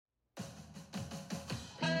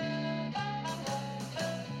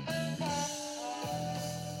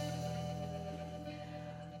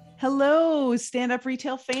Hello, Stand Up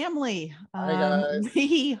Retail family. Hi, guys.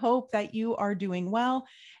 We hope that you are doing well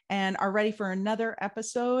and are ready for another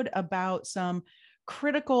episode about some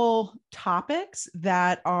critical topics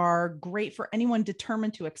that are great for anyone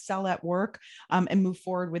determined to excel at work and move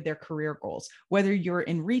forward with their career goals. Whether you're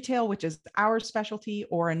in retail, which is our specialty,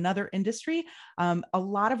 or another industry, a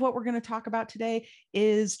lot of what we're going to talk about today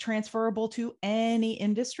is transferable to any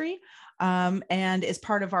industry. And is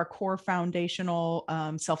part of our core foundational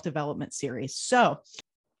self-development series. So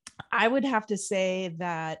I would have to say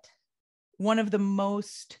that one of the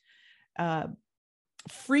most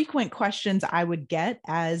frequent questions I would get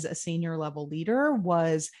as a senior level leader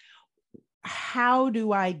was, how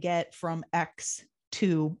do I get from X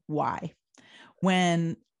to Y?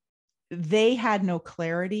 When they had no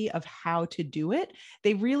clarity of how to do it,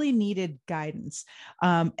 they really needed guidance.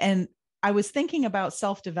 And I was thinking about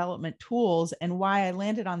self-development tools, and why I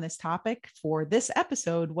landed on this topic for this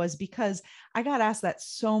episode was because I got asked that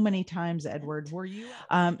so many times, Edward. Were you?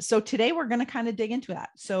 So today we're going to kind of dig into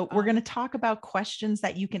that. So we're going to talk about questions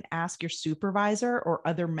that you can ask your supervisor or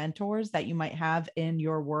other mentors that you might have in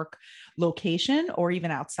your work location or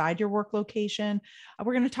even outside your work location.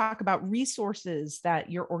 We're going to talk about resources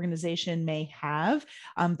that your organization may have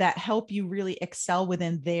that help you really excel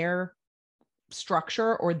within their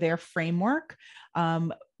structure or their framework,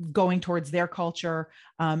 going towards their culture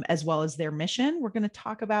as well as their mission. We're going to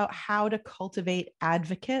talk about how to cultivate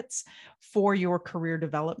advocates for your career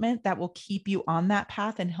development that will keep you on that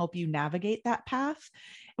path and help you navigate that path.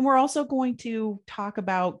 And we're also going to talk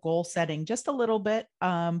about goal setting just a little bit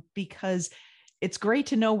because it's great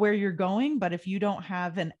to know where you're going, but if you don't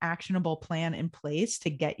have an actionable plan in place to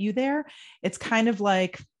get you there, it's kind of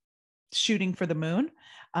like shooting for the moon,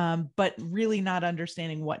 but really not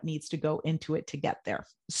understanding what needs to go into it to get there.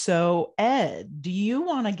 So, Ed, do you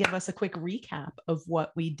want to give us a quick recap of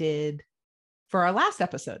what we did for our last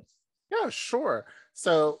episode? Yeah, sure.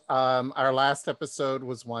 So our last episode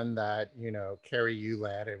was one that, Carrie, you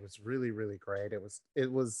led. It was really, really great.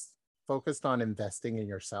 It was focused on investing in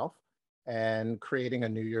yourself and creating a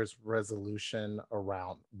New Year's resolution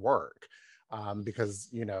around work. Because,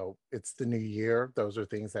 it's the new year. Those are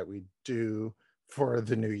things that we do for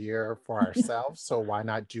the new year for ourselves. So why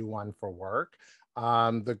not do one for work?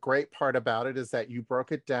 The great part about it is that you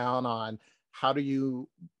broke it down on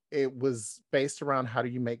it was based around how do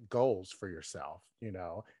you make goals for yourself,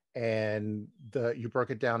 and you broke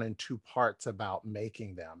it down in two parts about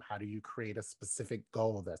making them. How do you create a specific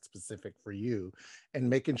goal that's specific for you, and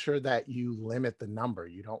making sure that you limit the number.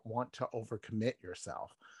 You don't want to overcommit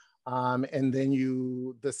yourself. And then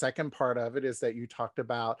the second part of it is that you talked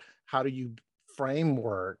about how do you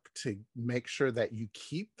framework to make sure that you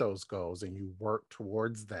keep those goals and you work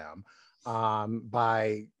towards them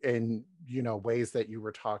ways that you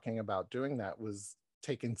were talking about doing that was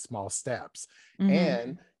taking small steps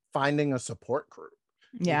and finding a support group.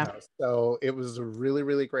 Yeah. So it was a really,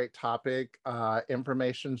 really great topic.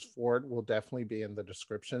 Information for it will definitely be in the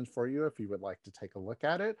description for you. If you would like to take a look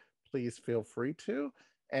at it, please feel free to.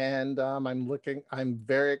 And I'm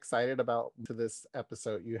very excited about this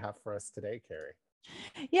episode you have for us today, Carrie.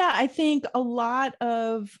 Yeah, I think a lot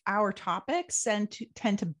of our topics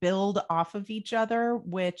tend to build off of each other,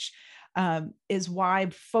 which is why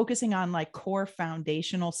focusing on like core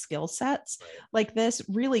foundational skill sets like this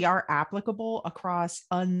really are applicable across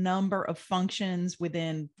a number of functions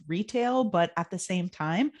within retail, but at the same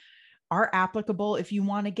time are applicable if you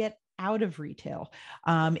want to get out of retail.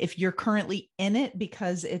 If you're currently in it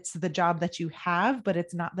because it's the job that you have, but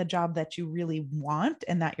it's not the job that you really want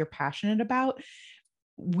and that you're passionate about,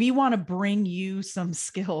 we want to bring you some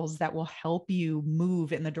skills that will help you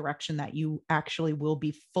move in the direction that you actually will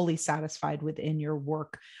be fully satisfied within your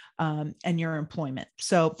work and your employment.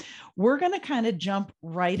 So we're going to kind of jump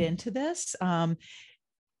right into this.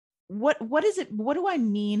 What is it? What do I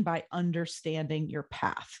mean by understanding your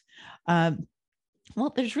path?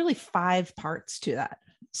 Well, there's really 5 parts to that.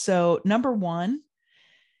 So number 1,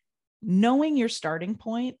 knowing your starting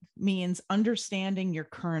point means understanding your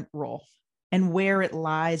current role and where it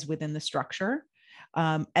lies within the structure,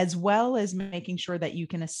 as well as making sure that you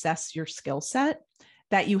can assess your skill set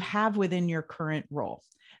that you have within your current role.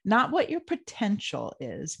 Not what your potential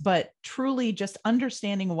is, but truly just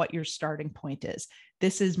understanding what your starting point is.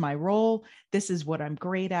 This is my role. This is what I'm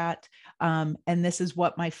great at. And this is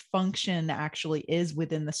what my function actually is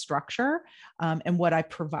within the structure and what I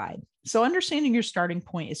provide. So understanding your starting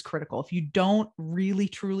point is critical. If you don't really,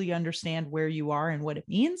 truly understand where you are and what it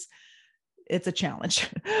means, it's a challenge.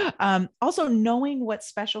 Also, knowing what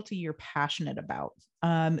specialty you're passionate about.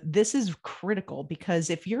 This is critical because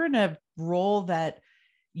if you're in a role that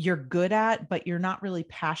you're good at, but you're not really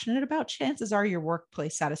passionate about, chances are your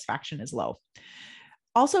workplace satisfaction is low.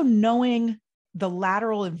 Also, knowing the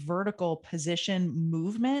lateral and vertical position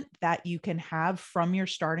movement that you can have from your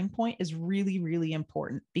starting point is really, really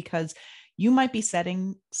important, because you might be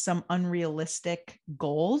setting some unrealistic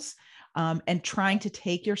goals and trying to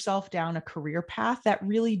take yourself down a career path that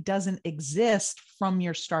really doesn't exist from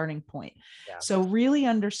your starting point. Yeah. So really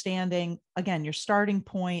understanding, again, your starting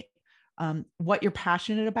point, what you're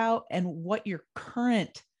passionate about, and what your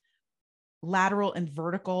current lateral and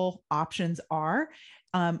vertical options are,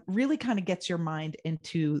 really kind of gets your mind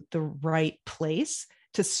into the right place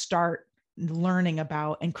to start learning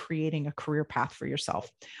about and creating a career path for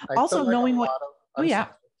yourself. I Also feel like knowing what, oh I'm yeah,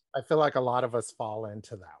 sorry. I feel like a lot of us fall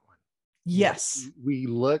into that one. yes. We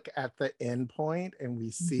look at the end point and we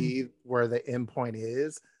Mm-hmm. see where the end point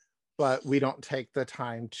is, but we don't take the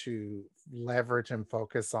time to leverage and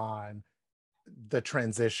focus on the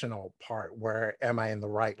transitional part. Where am I in the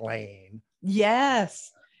right lane?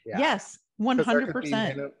 Yes. Yeah. Yes. Because there could be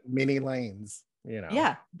 100%. many lanes, you know.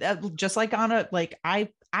 Yeah. Just like on a, like I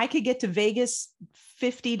could get to Vegas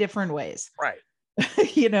 50 different ways. Right.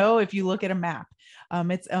 You know, if you look at a map,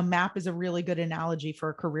 it's a map is a really good analogy for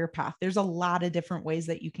a career path. There's a lot of different ways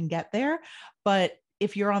that you can get there, but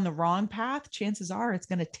if you're on the wrong path, chances are it's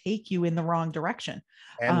going to take you in the wrong direction.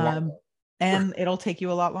 And And it'll take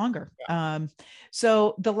you a lot longer. Yeah.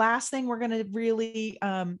 So the last thing we're going to really,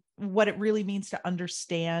 what it really means to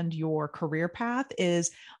understand your career path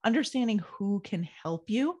is understanding who can help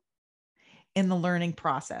you in the learning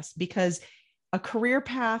process, because a career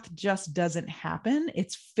path just doesn't happen.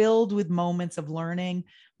 It's filled with moments of learning,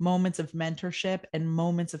 moments of mentorship, and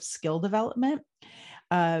moments of skill development.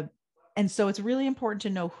 And so it's really important to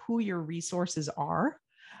know who your resources are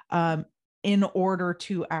in order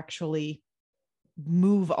to actually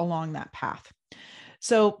move along that path.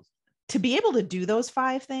 So to be able to do those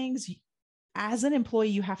 5 things, as an employee,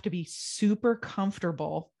 you have to be super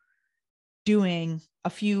comfortable doing a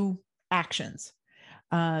few actions.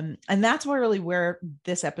 And that's really where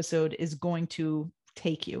this episode is going to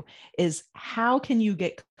take you, is how can you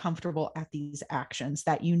get comfortable at these actions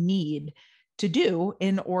that you need to do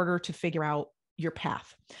in order to figure out your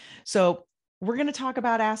path. So we're going to talk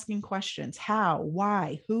about asking questions. How,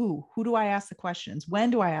 why, who do I ask the questions?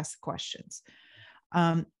 When do I ask the questions?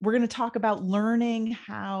 We're going to talk about learning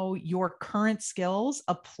how your current skills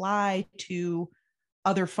apply to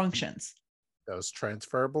other functions. Those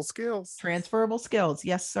transferable skills. Transferable skills.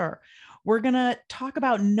 Yes, sir. We're going to talk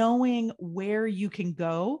about knowing where you can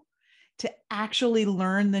go to actually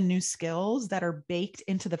learn the new skills that are baked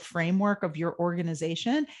into the framework of your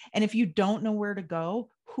organization. And if you don't know where to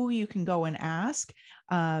go, who you can go and ask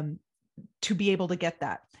to be able to get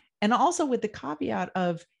that. And also with the caveat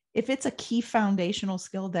of, if it's a key foundational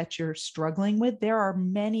skill that you're struggling with, there are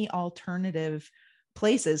many alternative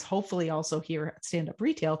places, hopefully also here at Stand Up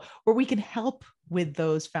Retail, where we can help with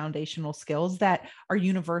those foundational skills that are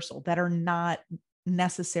universal, that are not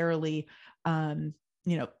necessarily,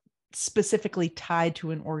 specifically tied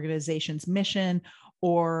to an organization's mission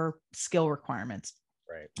or skill requirements.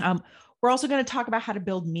 Right. We're also going to talk about how to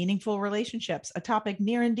build meaningful relationships, a topic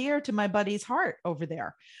near and dear to my buddy's heart over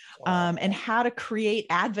there, and how to create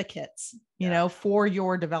advocates, for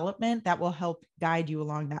your development that will help guide you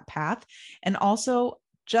along that path. And also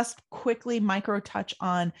just quickly micro touch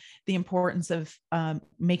on the importance of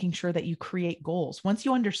making sure that you create goals. Once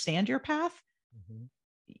you understand your path,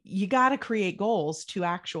 you got to create goals to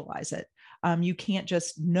actualize it. You can't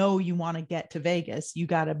just know you want to get to Vegas. You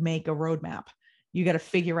got to make a roadmap. You got to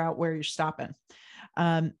figure out where you're stopping.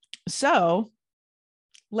 So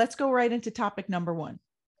let's go right into topic number 1.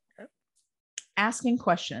 Okay. Asking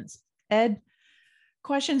questions. Ed,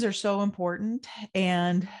 questions are so important.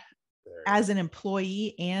 And as an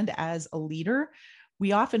employee and as a leader,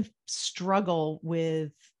 we often struggle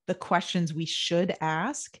with the questions we should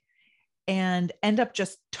ask and end up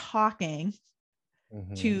just talking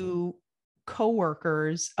to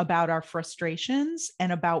coworkers about our frustrations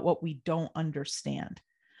and about what we don't understand.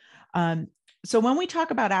 So when we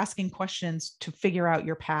talk about asking questions to figure out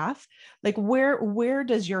your path, like where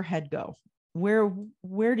does your head go?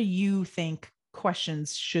 Where do you think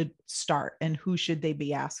questions should start, and who should they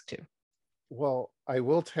be asked to? Well, I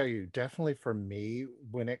will tell you, definitely for me,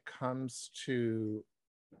 when it comes to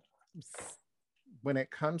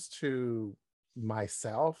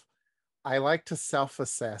myself, I like to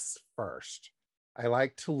self-assess first. I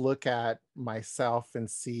like to look at myself and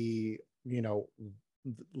see,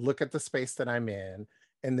 look at the space that I'm in,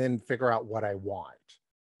 and then figure out what I want.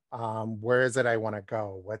 Where is it I want to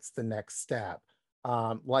go? What's the next step?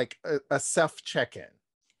 Like a self check-in.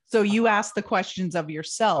 So you ask the questions of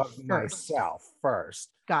yourself of first. myself first.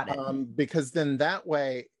 Got it. Because then that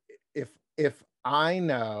way, if I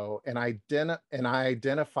know and I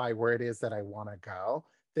identify where it is that I want to go,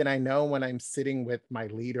 then I know when I'm sitting with my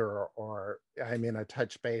leader, or I'm in a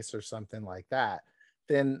touch base or something like that,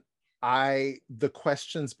 then the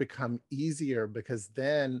questions become easier, because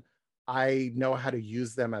then I know how to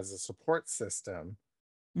use them as a support system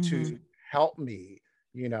Mm-hmm. to help me,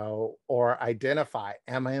 or identify,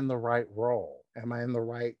 am I in the right role? Am I in the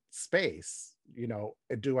right space?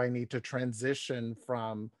 Do I need to transition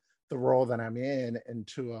from the role that I'm in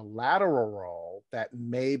into a lateral role that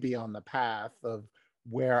may be on the path of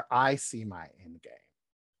where I see my end game?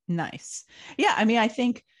 Nice. Yeah. I mean, I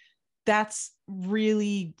think that's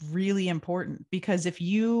really, really important, because if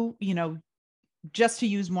just to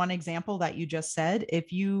use one example that you just said,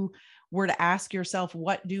 if you were to ask yourself,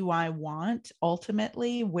 what do I want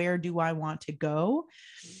ultimately? Where do I want to go?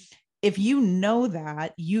 If you know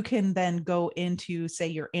that, you can then go into, say,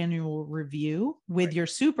 your annual review with Right. your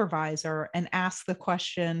supervisor and ask the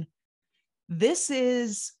question, this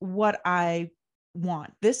is what I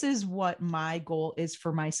want. This is what my goal is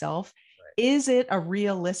for myself. Right. Is it a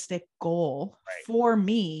realistic goal Right. for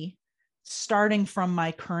me starting from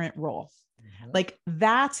my current role? Mhm. Like,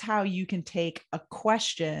 that's how you can take a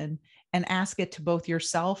question and ask it to both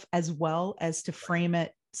yourself as well as to Right. frame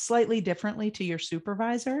it slightly differently to your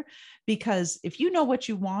supervisor. Because if you know what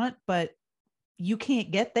you want, but you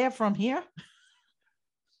can't get there from here,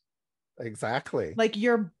 Exactly. like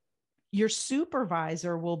your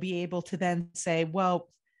supervisor will be able to then say, well,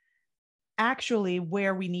 actually,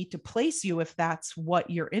 where we need to place you, if that's what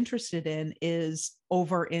you're interested in, is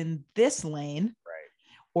over in this lane Right.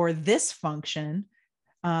 or this function.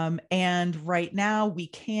 And right now we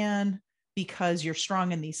can, because you're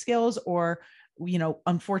strong in these skills, or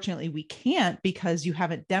unfortunately we can't because you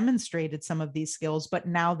haven't demonstrated some of these skills. But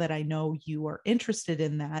now that I know you are interested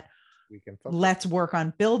in that, We can focus. let's work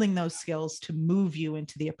on building those skills to move you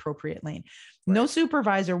into the appropriate lane. No Right.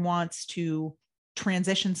 supervisor wants to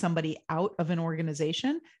transition somebody out of an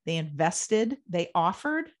organization. They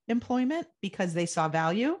offered employment because they saw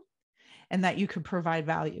value and that you could provide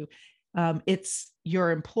value. It's your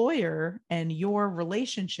employer and your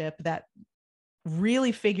relationship that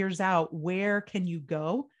really figures out where can you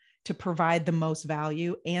go to provide the most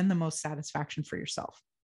value and the most satisfaction for yourself.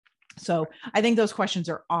 So I think those questions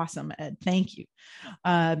are awesome, Ed. Thank you.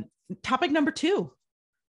 Topic number 2.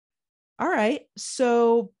 All right.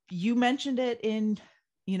 So you mentioned it in,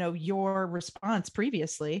 your response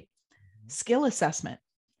previously, skill assessment.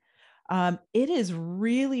 It is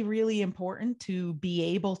really, really important to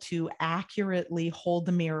be able to accurately hold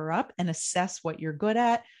the mirror up and assess what you're good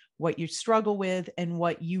at, what you struggle with, and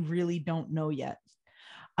what you really don't know yet.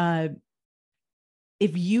 Uh,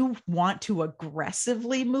 if you want to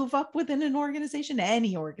aggressively move up within an organization,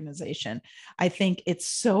 any organization, I think it's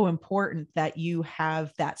so important that you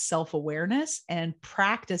have that self-awareness and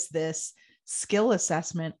practice this skill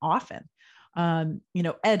assessment often.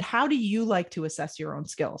 Ed, how do you like to assess your own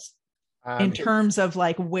skills in It's terms of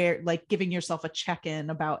like giving yourself a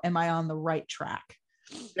check-in about, am I on the right track?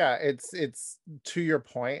 Yeah, it's to your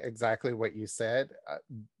point, exactly what you said.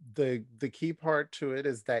 The key part to it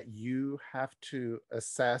is that you have to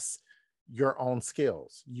assess your own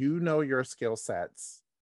skills. You know your skill sets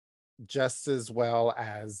just as well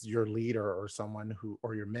as your leader, or someone who,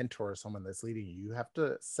 or your mentor, or someone that's leading you. You have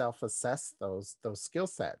to self-assess those skill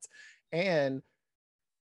sets. And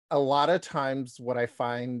a lot of times what I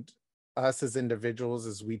find us as individuals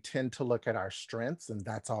is we tend to look at our strengths, and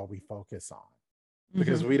that's all we focus on,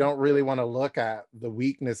 because Mm-hmm. we don't really want to look at the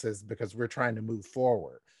weaknesses, because we're trying to move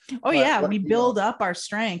forward. Oh But yeah, what we we don't, build up our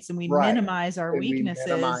strengths and we right, minimize our and we weaknesses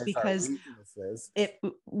minimize our because weaknesses. it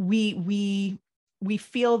we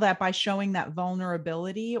feel that by showing that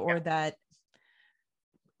vulnerability Yeah, or that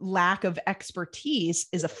lack of expertise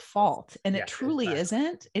is a it's- fault, and it yeah, truly exactly.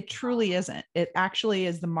 isn't. It truly isn't. It actually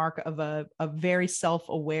is the mark of a very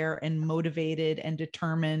self-aware and motivated and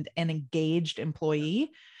determined and engaged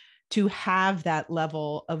employee to have that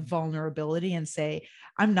level of vulnerability and say,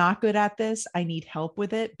 I'm not good at this, I need help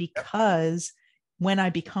with it, Yep. because when I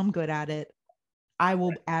become good at it, I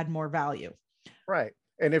will add more value. Right.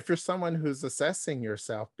 And if you're someone who's assessing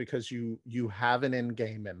yourself because you have an end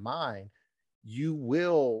game in mind, you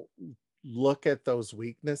will look at those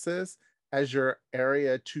weaknesses as your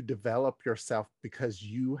area to develop yourself, because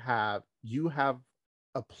you have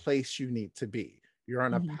a place you need to be. You're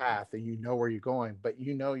on a Mhm. path and you know where you're going, but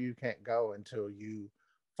you know you can't go until you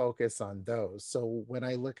focus on those. So when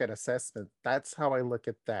I look at assessment, that's how I look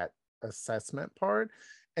at that assessment part.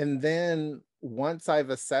 And then once I've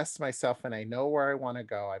assessed myself and I know where I want to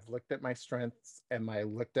go, I've looked at my strengths and I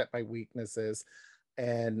looked at my weaknesses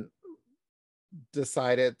and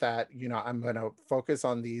decided that, I'm going to focus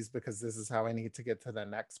on these because this is how I need to get to the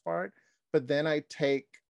next part. But then I take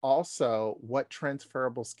also what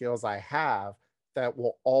transferable skills I have that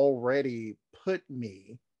will already put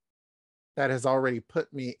me, that has already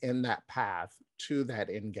put me in that path to that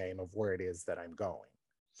end game of where it is that I'm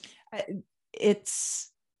going.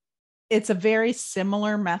 It's it's a very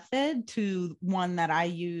similar method to one that I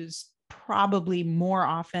use probably more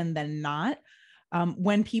often than not.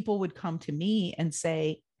 When people would come to me and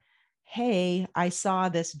say, hey, I saw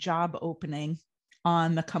this job opening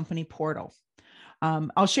on the company portal.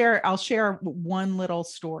 I'll share one little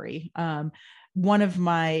story. One of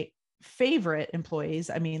my favorite employees,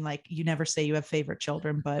 I mean, like, you never say you have favorite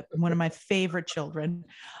children, but one of my favorite children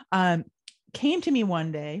um, came to me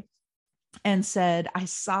one day and said, I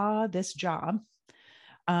saw this job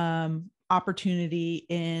opportunity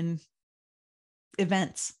in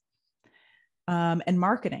events and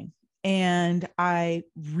marketing. And I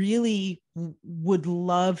really would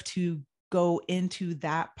love to go into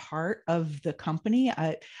that part of the company.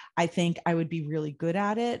 I think I would be really good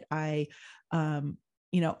at it. I'm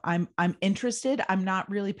interested. I'm not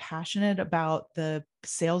really passionate about the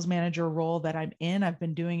sales manager role that I'm in. I've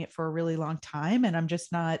been doing it for a really long time, and I'm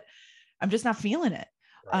just not feeling it.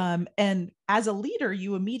 Right. And as a leader,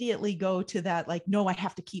 you immediately go to that, like, no, I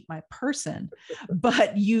have to keep my person.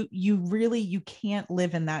 But you can't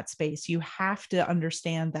live in that space. You have to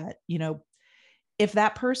understand that, if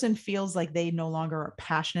that person feels like they no longer are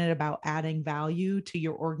passionate about adding value to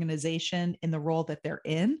your organization in the role that they're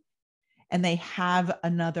in, and they have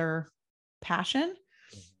another passion,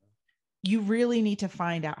 you really need to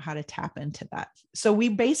find out how to tap into that. So we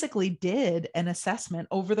basically did an assessment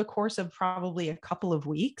over the course of probably a couple of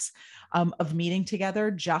weeks of meeting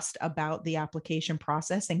together just about the application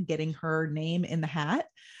process and getting her name in the hat.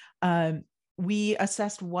 We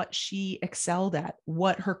assessed what she excelled at,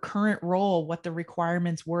 what her current role, what the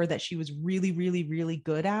requirements were that she was really, really, really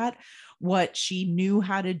good at, what she knew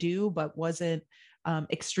how to do, but wasn't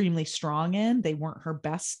extremely strong in. They weren't her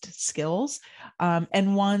best skills,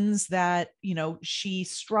 and ones that, she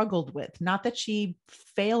struggled with, not that she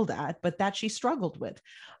failed at, but that she struggled with,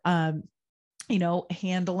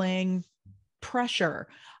 handling pressure,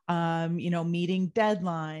 meeting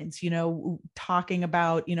deadlines, talking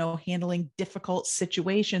about, handling difficult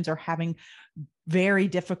situations or having very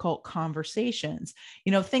difficult conversations,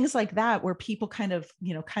 things like that, where people kind of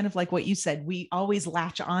like what you said, we always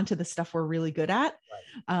latch on to the stuff we're really good at.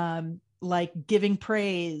 Like giving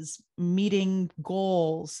praise, meeting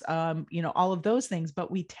goals, all of those things,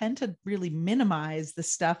 but we tend to really minimize the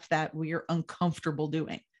stuff that we're uncomfortable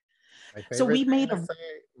doing. My So favorite we thing made to a, say,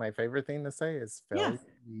 my favorite thing to say is yeah, failure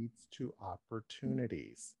leads to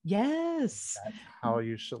opportunities. yes. That's how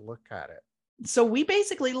you should look at it. So we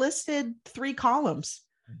basically listed 3 columns: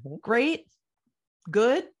 Mhm. great,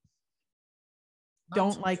 good, Not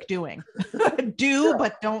don't so like good. doing. Do, Yeah.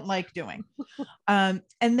 but don't like doing. And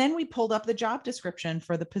then we pulled up the job description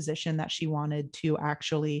for the position that she wanted to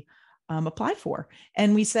actually apply for.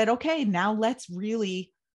 And we said, okay, now let's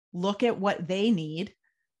really look at what they need,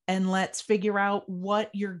 and let's figure out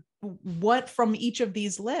what from each of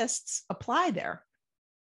these lists apply there.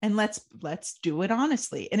 And let's do it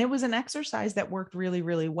honestly. And it was an exercise that worked really,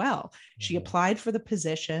 really well. She Mhm. applied for the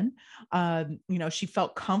position. She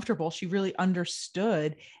felt comfortable, she really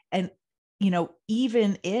understood. And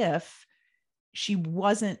even if she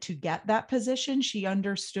wasn't to get that position, she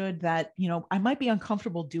understood that, I might be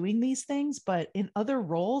uncomfortable doing these things, but in other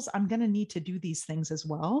roles, I'm going to need to do these things as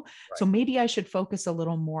well. So Right. maybe I should focus a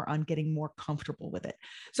little more on getting more comfortable with it.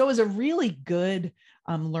 So it was a really good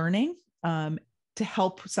learning to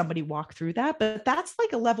help somebody walk through that. But that's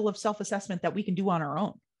like a level of self assessment that we can do on our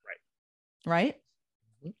own. Right. Right.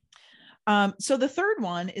 Mhm. So the third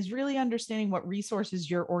one is really understanding what resources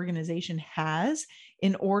your organization has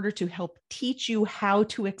in order to help teach you how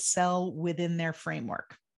to excel within their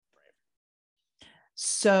framework.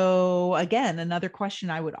 So again, another question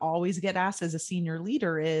I would always get asked as a senior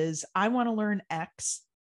leader is, I want to learn X.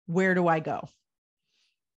 Where do I go?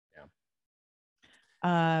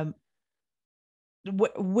 Yeah. Um,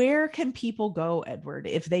 where can people go, Edward,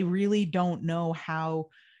 if they really don't know how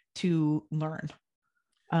to learn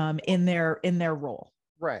in their role?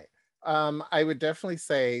 Right. I would definitely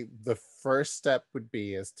say the first step would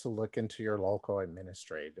be is to look into your local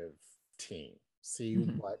administrative team, see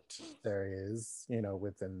Mhm. what there is,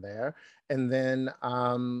 within there, and then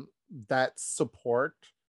that support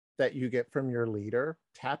that you get from your leader,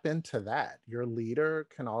 tap into that. Your leader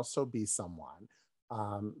can also be someone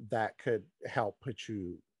that could help put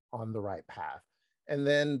you on the right path. And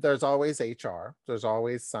then there's always HR, there's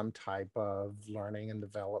always some type of learning and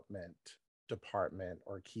development department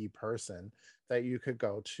or key person that you could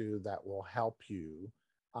go to that will help you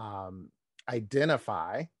um,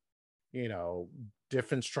 identify, you know,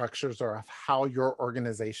 different structures or of how your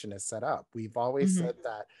organization is set up. We've always Mhm. said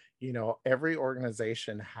that, you know, every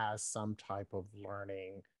organization has some type of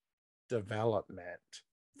learning development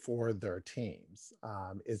for their teams.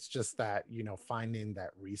 It's just that, you know, finding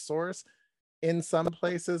that resource in some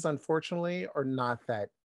places, unfortunately, are not that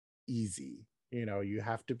easy. You know, you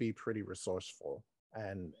have to be pretty resourceful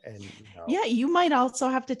and you know, Yeah, you might also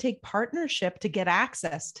have to take partnership to get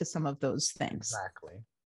access to some of those things, exactly.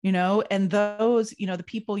 and those, the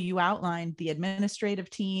people you outlined, the administrative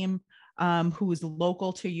team, who is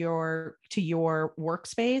local to your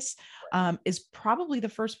workspace, is probably the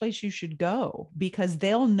first place you should go, because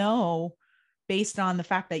they'll know, based on the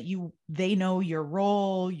fact that they know your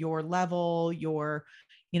role, your level,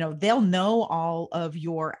 they'll know all of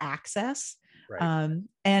your access. Right.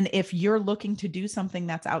 And if you're looking to do something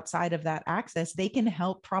that's outside of that access, they can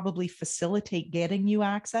help probably facilitate getting you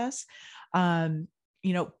access. Um,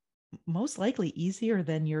 you know, Most likely easier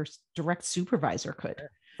than your direct supervisor could. Yeah,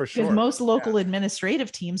 for Because sure. most Yeah. local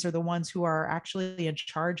administrative teams are the ones who are actually in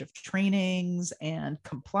charge of trainings and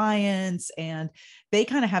compliance, and they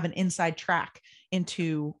kind of have an inside track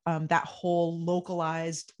into that whole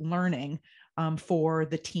localized learning for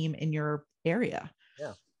the team in your area.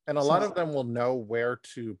 Yeah. And a lot So, of them will know where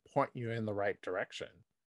to point you in the right direction.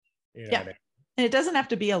 You know yeah. what I And it doesn't have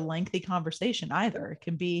to be a lengthy conversation either. It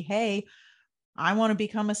can be, hey, I want to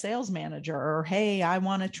become a sales manager, or hey, I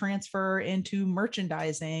want to transfer into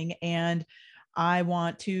merchandising and I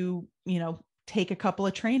want to, take a couple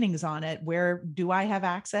of trainings on it. Where do I have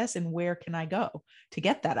access and where can I go to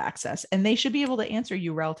get that access? And they should be able to answer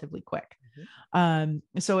you relatively quick. mean?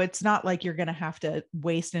 So it's not like you're going to have to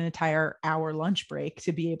waste an entire hour lunch break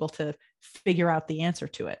to be able to figure out the answer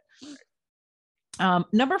to it.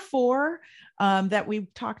 Number four, that we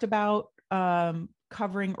talked about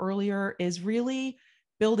covering earlier, is really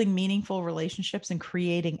building meaningful relationships and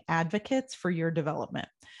creating advocates for your development.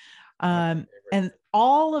 And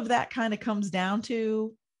all of that kind of comes down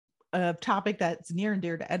to a topic that's near and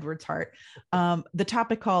dear to Edward's heart. The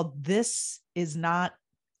topic called "This is not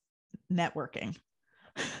networking."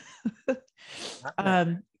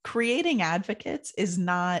 Creating advocates is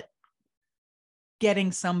not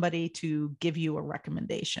getting somebody to give you a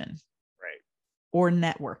recommendation, Right. or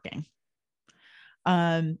networking.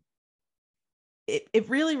 Um, it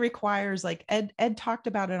really requires, like Ed talked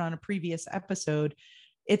about it on a previous episode,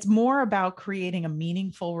 it's more about creating a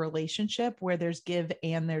meaningful relationship where there's give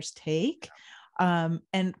and there's take. And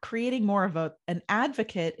creating more of an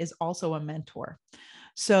advocate is also a mentor.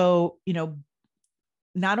 So,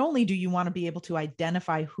 not only do you want to be able to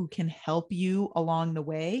identify who can help you along the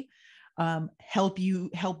way, help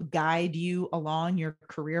guide you along your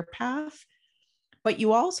career path, but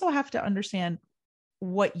you also have to understand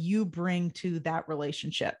what you bring to that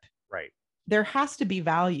relationship. Right. There has to be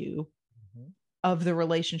value Mm-hmm. of the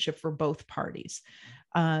relationship for both parties.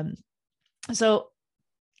 Um, so,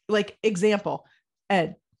 like, example,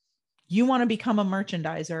 Ed, you want to become a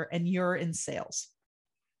merchandiser and you're in sales.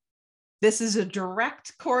 This is a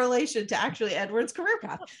direct correlation to actually Edward's career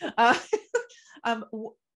path. Um,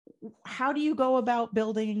 how do you go about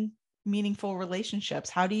building meaningful relationships?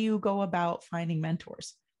 How do you go about finding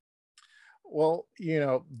mentors? Well, you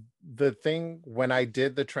know, the thing when I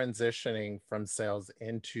did the transitioning from sales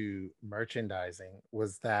into merchandising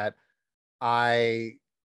was that I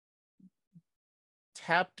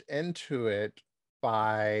tapped into it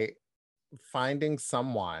by finding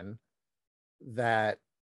someone that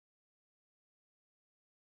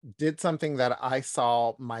did something that I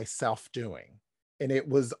saw myself doing. And it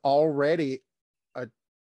was already a,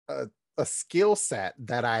 a, a skill set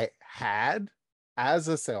that I had as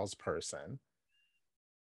a salesperson.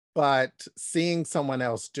 But seeing someone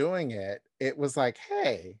else doing it, it was like,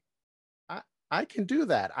 hey, I, I can do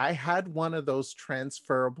that. I had one of those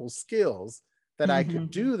transferable skills that I could Mm-hmm.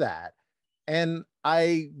 do that. And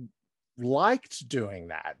I liked doing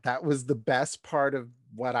that. That was the best part of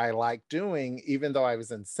what I liked doing, even though I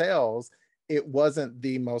was in sales. It wasn't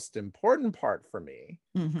the most important part for me.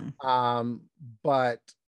 Mm-hmm. But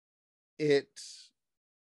it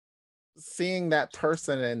seeing that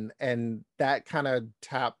person and that kind of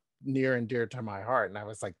tapped near and dear to my heart. And I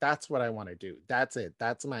was like, that's what I want to do. That's it.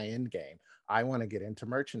 That's my end game. I want to get into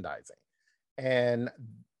merchandising. And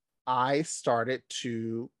I started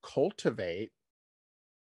to cultivate,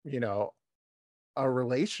 you know, a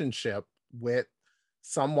relationship with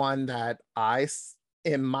someone that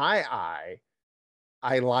in my eye,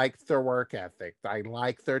 I like their work ethic. I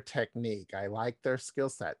like their technique. I like their skill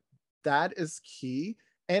set. That is key.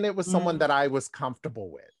 And it was someone that I was comfortable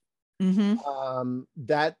with. Mm-hmm.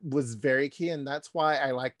 That was very key. And that's why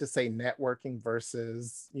I like to say networking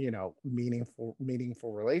versus,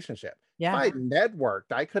 meaningful relationship. If Yeah. I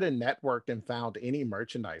networked, I could have networked and found any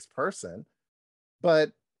merchandise person,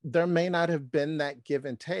 but there may not have been that give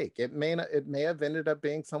and take. It may have ended up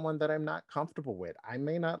being someone that I'm not comfortable with. I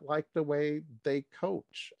may not like the way they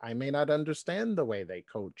coach. I may not understand the way they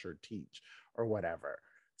coach or teach or whatever.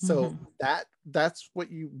 So Mm-hmm. that's what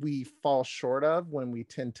we fall short of when we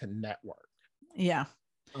tend to network. Yeah.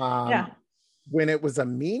 Um, Yeah. when it was a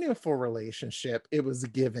meaningful relationship, it was a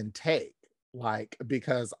give and take, like,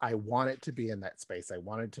 because I wanted to be in that space. I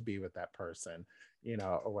wanted to be with that person,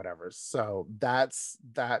 or whatever. So that's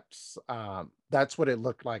what it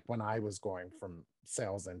looked like when I was going from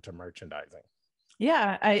sales into merchandising.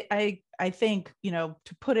 Yeah. I think,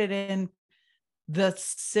 to put it in the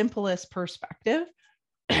simplest perspective,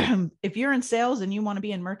 if you're in sales and you want to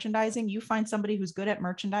be in merchandising, you find somebody who's good at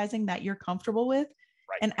merchandising that you're comfortable with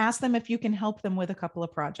Right. and ask them if you can help them with a couple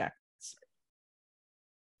of projects.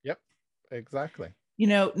 Yep. Exactly.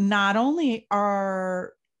 Not only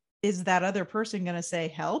is that other person going to say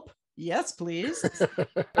help? Yes, please.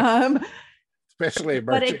 Um, Especially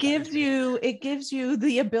but merchandising. it gives you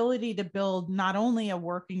the ability to build not only a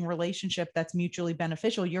working relationship that's mutually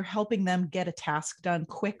beneficial, you're helping them get a task done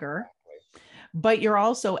quicker, but you're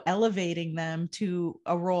also elevating them to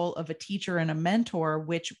a role of a teacher and a mentor,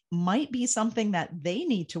 which might be something that they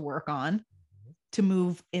need to work on to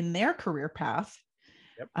move in their career path.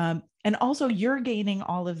 Yep. And also, you're gaining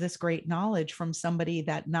all of this great knowledge from somebody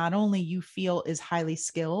that not only you feel is highly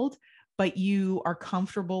skilled, but you are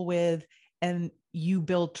comfortable with and you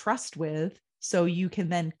build trust with. So you can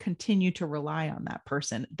then continue to rely on that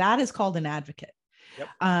person. That is called an advocate.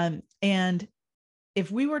 Yep. And if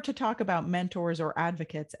we were to talk about mentors or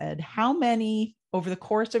advocates, Ed, how many over the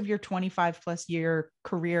course of your 25 plus year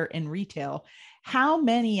career in retail, how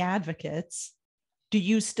many advocates do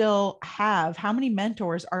you still have? How many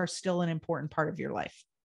mentors are still an important part of your life?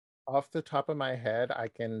 Off the top of my head, I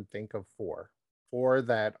can think of four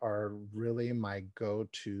that are really my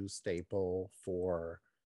go-to staple for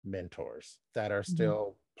mentors that are Mm-hmm.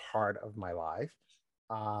 still part of my life,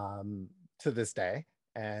 um, to this day.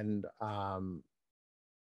 And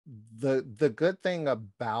the good thing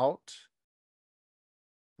about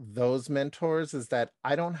those mentors is that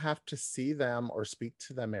I don't have to see them or speak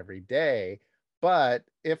to them every day. But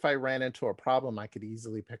if I ran into a problem, I could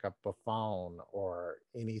easily pick up a phone or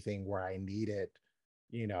anything where I needed,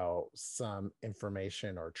 some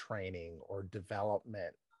information or training or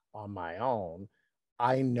development on my own.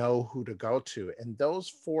 I know who to go to. And those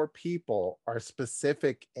four people are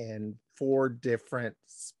specific in four different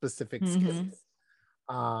specific skills.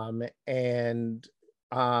 Mm-hmm. And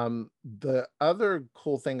the other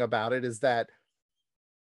cool thing about it is that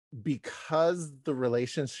because the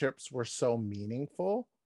relationships were so meaningful,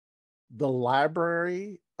 the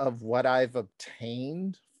library of what I've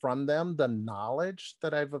obtained from them, the knowledge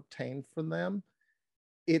that I've obtained from them,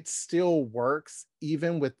 it still works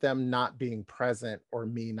even with them not being present or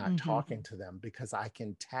me not Mm-hmm. talking to them, because I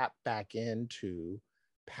can tap back into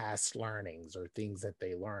past learnings or things that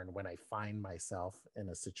they learn when I find myself in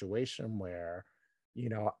a situation where,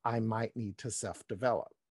 I might need to self-develop.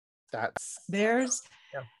 That's There's,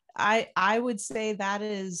 Yeah. I would say that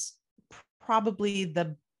is probably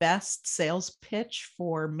the best sales pitch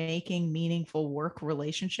for making meaningful work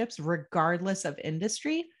relationships, regardless of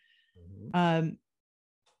industry, Mhm. um,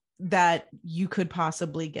 that you could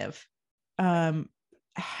possibly give. Um,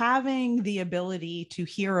 Having the ability to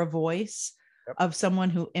hear a voice Yep. of someone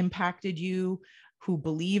who impacted you, who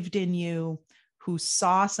believed in you, who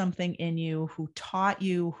saw something in you, who taught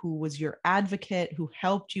you, who was your advocate, who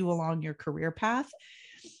helped you along your career path,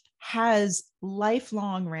 has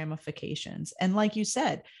lifelong ramifications. And like you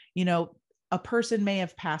said, a person may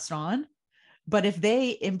have passed on, but if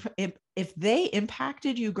they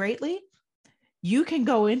impacted you greatly, you can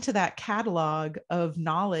go into that catalog of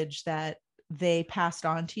knowledge that they passed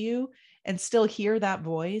on to you and still hear that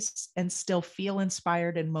voice and still feel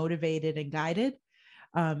inspired and motivated and guided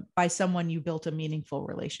by someone you built a meaningful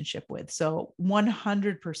relationship with. So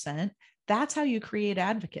 100%, that's how you create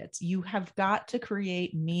advocates. You have got to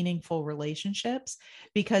create meaningful relationships,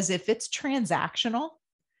 because if it's transactional,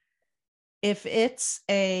 if it's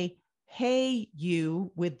a, hey,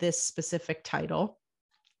 you with this specific title,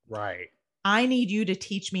 Right. I need you to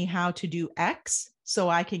teach me how to do X so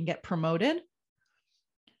I can get promoted.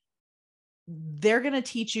 They're going to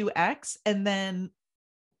teach you X. And then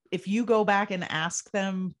if you go back and ask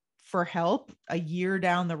them for help a year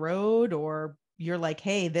down the road, or you're like,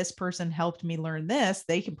 hey, this person helped me learn this,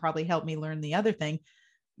 they can probably help me learn the other thing.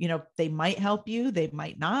 You know, they might help you, they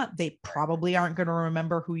might not, they probably aren't going to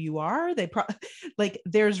remember who you are. Like,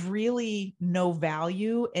 there's really no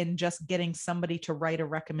value in just getting somebody to write a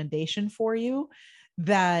recommendation for you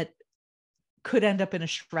that could end up in a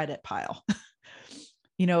shredded pile.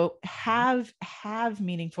 You know, have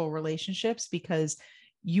meaningful relationships, because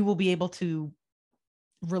you will be able to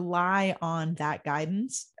rely on that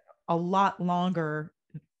guidance a lot longer,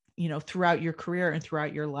 you know, throughout your career and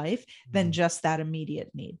throughout your life than just that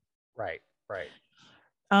immediate need. Right.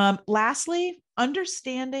 Right. Lastly,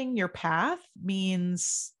 understanding your path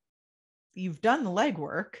means you've done the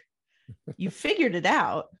legwork, you figured it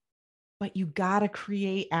out, but you got to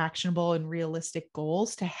create actionable and realistic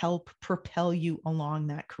goals to help propel you along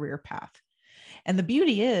that career path. And the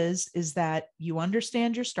beauty is that you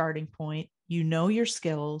understand your starting point, you know your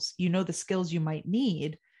skills, you know the skills you might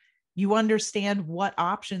need, you understand what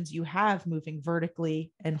options you have moving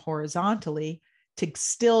vertically and horizontally to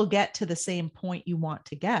still get to the same point you want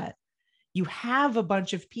to get. You have a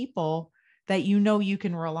bunch of people that you know you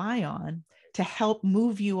can rely on to help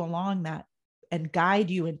move you along that and guide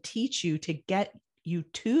you and teach you to get you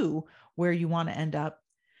to where you want to end up.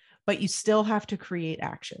 But you still have to create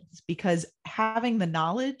actions, because having the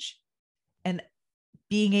knowledge and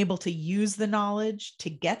being able to use the knowledge to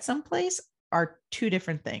get someplace are two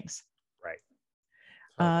different things. Right.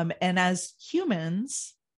 And as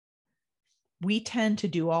humans, we tend to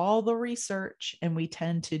do all the research, and we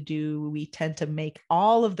tend to make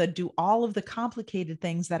all of the complicated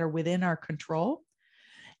things that are within our control,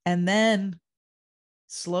 and then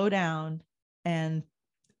slow down and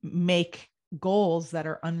make goals that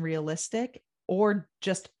are unrealistic, or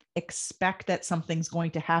just expect that something's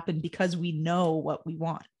going to happen because we know what we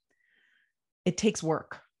want. It takes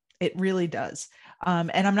work. It really does.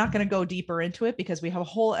 And I'm not going to go deeper into it because we have a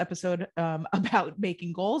whole episode about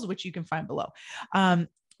making goals, which you can find below.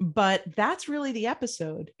 But that's really the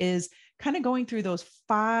episode, is kind of going through those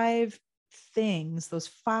 5 things, those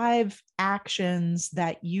 5 actions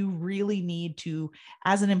that you really need to,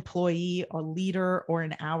 as an employee, a leader, or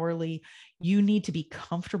an hourly, you need to be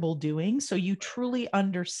comfortable doing so you truly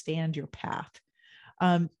understand your path.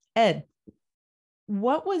 Ed,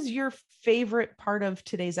 what was your favorite part of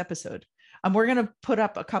today's episode? We're going to put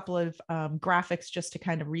up a couple of graphics just to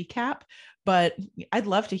kind of recap, but I'd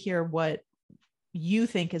love to hear what you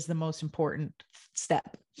think is the most important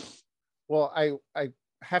step. Well, I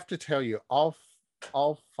have to tell you, all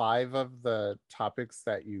 5 of the topics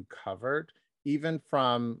that you covered, even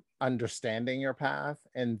from understanding your path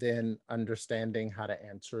and then understanding how to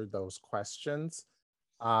answer those questions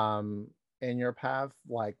in your path,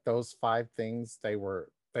 like those 5 things, they were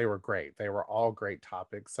great. They were all great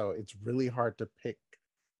topics. So it's really hard to pick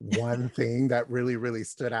one thing that really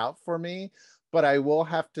stood out for me. But I will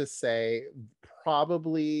have to say,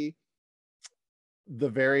 probably the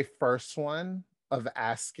very first one, of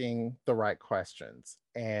asking the right questions.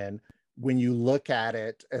 And when you look at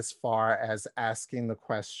it as far as asking the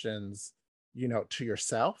questions, you know, to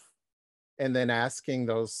yourself, and then asking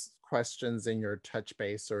those questions in your touch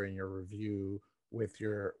base or in your review with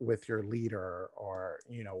your leader, or,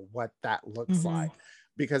 you know, what that looks like.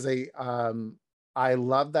 Because I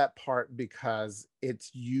love that part, because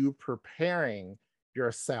it's you preparing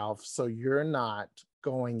yourself so you're not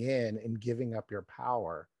going in and giving up your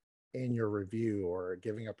power in your review, or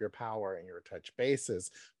giving up your power in your touch bases,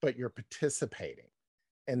 but you're participating.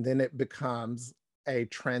 And then it becomes a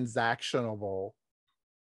transactionable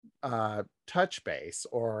touch base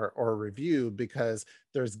or review, because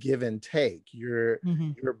there's give and take. You're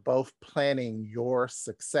both planning your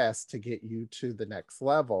success to get you to the next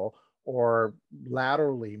level, or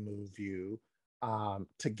laterally move you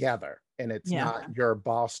together. And it's not your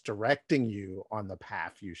boss directing you on the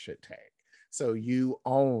path you should take. So you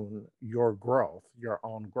own your growth, your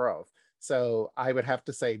own growth. So I would have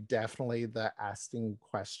to say, definitely the asking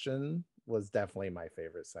question was definitely my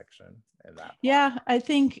favorite section in that part. Yeah, I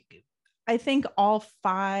think all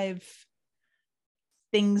 5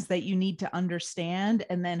 things that you need to understand,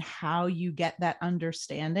 and then how you get that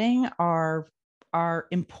understanding, are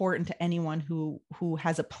important to anyone who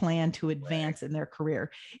has a plan to advance in their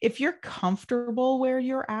career. If you're comfortable where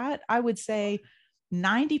you're at, I would say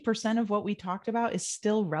 90% of what we talked about is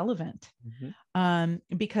still relevant.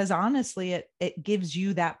 Because honestly, it gives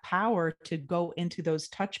you that power to go into those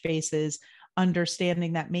touch bases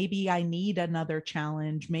understanding that maybe I need another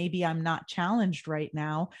challenge. Maybe I'm not challenged right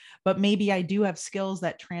now, but maybe I do have skills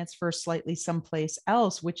that transfer slightly someplace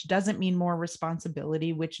else, which doesn't mean more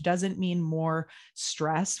responsibility, which doesn't mean more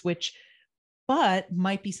stress, but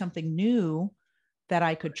might be something new that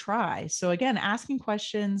I could try. So again, asking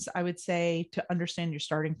questions, I would say, to understand your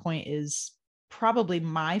starting point is probably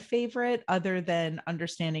my favorite, other than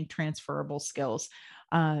understanding transferable skills,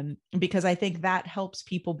 because I think that helps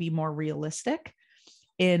people be more realistic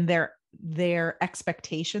in their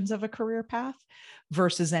expectations of a career path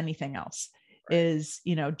versus anything else. Right. Is,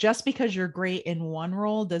 just because you're great in one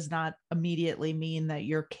role does not immediately mean that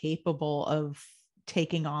you're capable of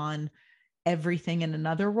taking on everything in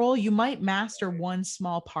another role. You might master one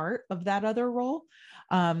small part of that other role,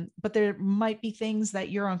 but there might be things that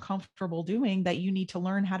you're uncomfortable doing that you need to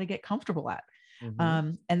learn how to get comfortable at.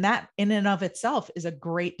 And that in and of itself is a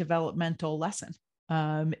great developmental lesson.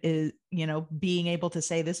 Is, being able to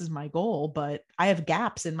say, this is my goal, but I have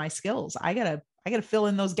gaps in my skills. I gotta fill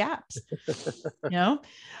in those gaps.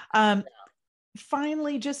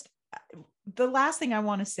 Finally, just the last thing I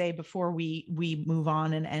want to say before we move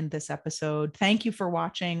on and end this episode, thank you for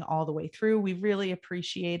watching all the way through. We really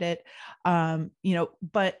appreciate it.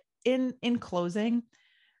 But in closing,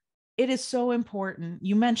 it is so important.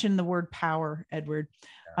 You mentioned the word power, Edward.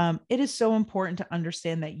 It is so important to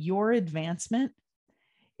understand that your advancement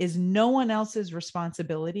is no one else's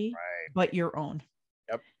responsibility, right, but your own.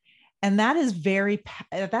 Yep. And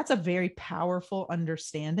that's a very powerful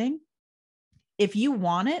understanding. If you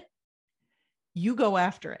want it, you go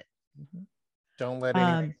after it. Don't let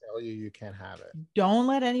anyone tell you can't have it. Don't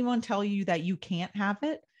let anyone tell you that you can't have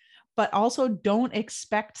it, but also don't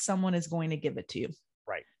expect someone is going to give it to you.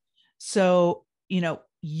 Right. So,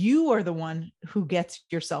 you are the one who gets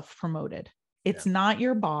yourself promoted. It's not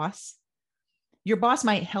your boss. Your boss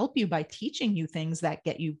might help you by teaching you things that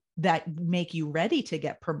make you ready to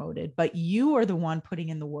get promoted, but you are the one putting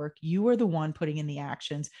in the work. You are the one putting in the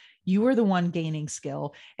actions. You are the one gaining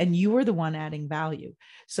skill, and you are the one adding value.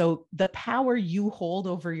 So the power you hold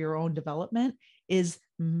over your own development is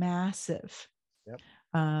massive. Yep.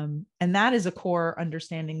 And that is a core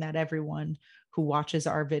understanding that everyone who watches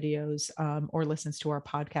our videos, or listens to our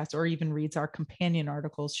podcast, or even reads our companion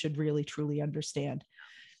articles should really, truly understand.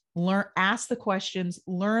 Ask the questions,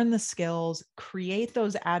 learn the skills, create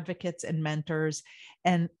those advocates and mentors,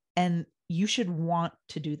 and you should want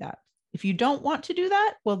to do that. If you don't want to do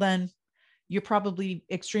that, well, then you're probably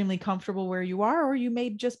extremely comfortable where you are, or you may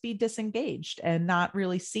just be disengaged and not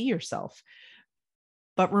really see yourself.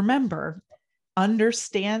 But remember,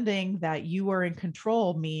 understanding that you are in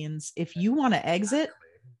control means if you want to exit,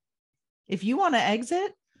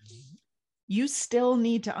 you still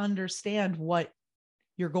need to understand what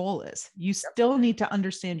your goal is. You still need to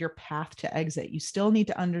understand your path to exit. You still need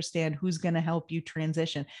to understand who's going to help you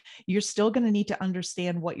transition. You're still going to need to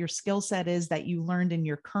understand what your skill set is that you learned in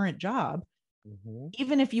your current job.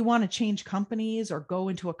 Even if you want to change companies or go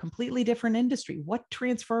into a completely different industry, what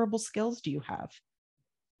transferable skills do you have?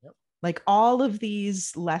 Like, all of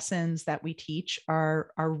these lessons that we teach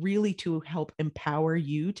are really to help empower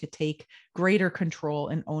you to take greater control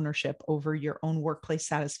and ownership over your own workplace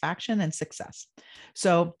satisfaction and success.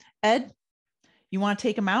 So, Ed, you want to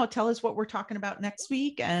take them out? Tell us what we're talking about next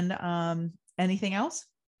week, and anything else?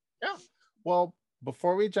 Yeah. Well,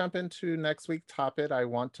 before we jump into next week's topic, I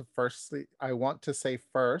want to say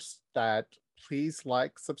first that please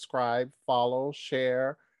like, subscribe, follow,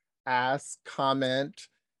 share, ask, comment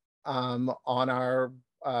on our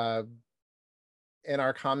in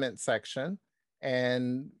our comment section,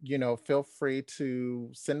 and feel free to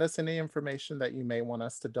send us any information that you may want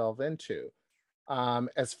us to delve into.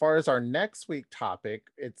 As far as our next week topic,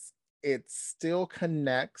 it still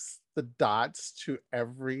connects the dots to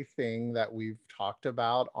everything that we've talked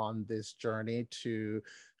about on this journey to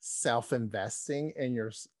self-investing in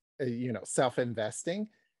your self-investing.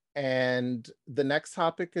 And the next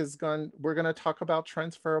topic we're going to talk about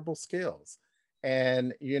transferable skills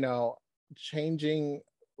and, changing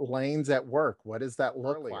lanes at work. What does that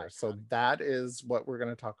look like? So that is what we're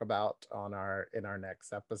going to talk about in our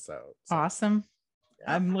next episode. So, awesome.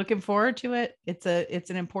 Yeah. I'm looking forward to it. It's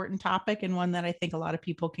an important topic, and one that I think a lot of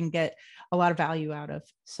people can get a lot of value out of.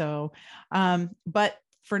 So, but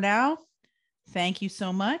for now, thank you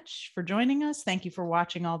so much for joining us. Thank you for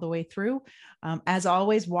watching all the way through. As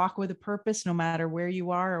always, walk with a purpose, no matter where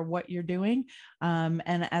you are or what you're doing.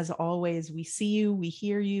 And as always, we see you, we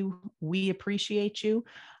hear you, we appreciate you.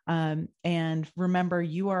 And remember,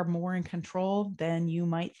 you are more in control than you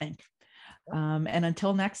might think. And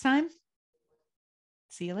until next time,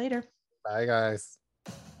 see you later. Bye, guys.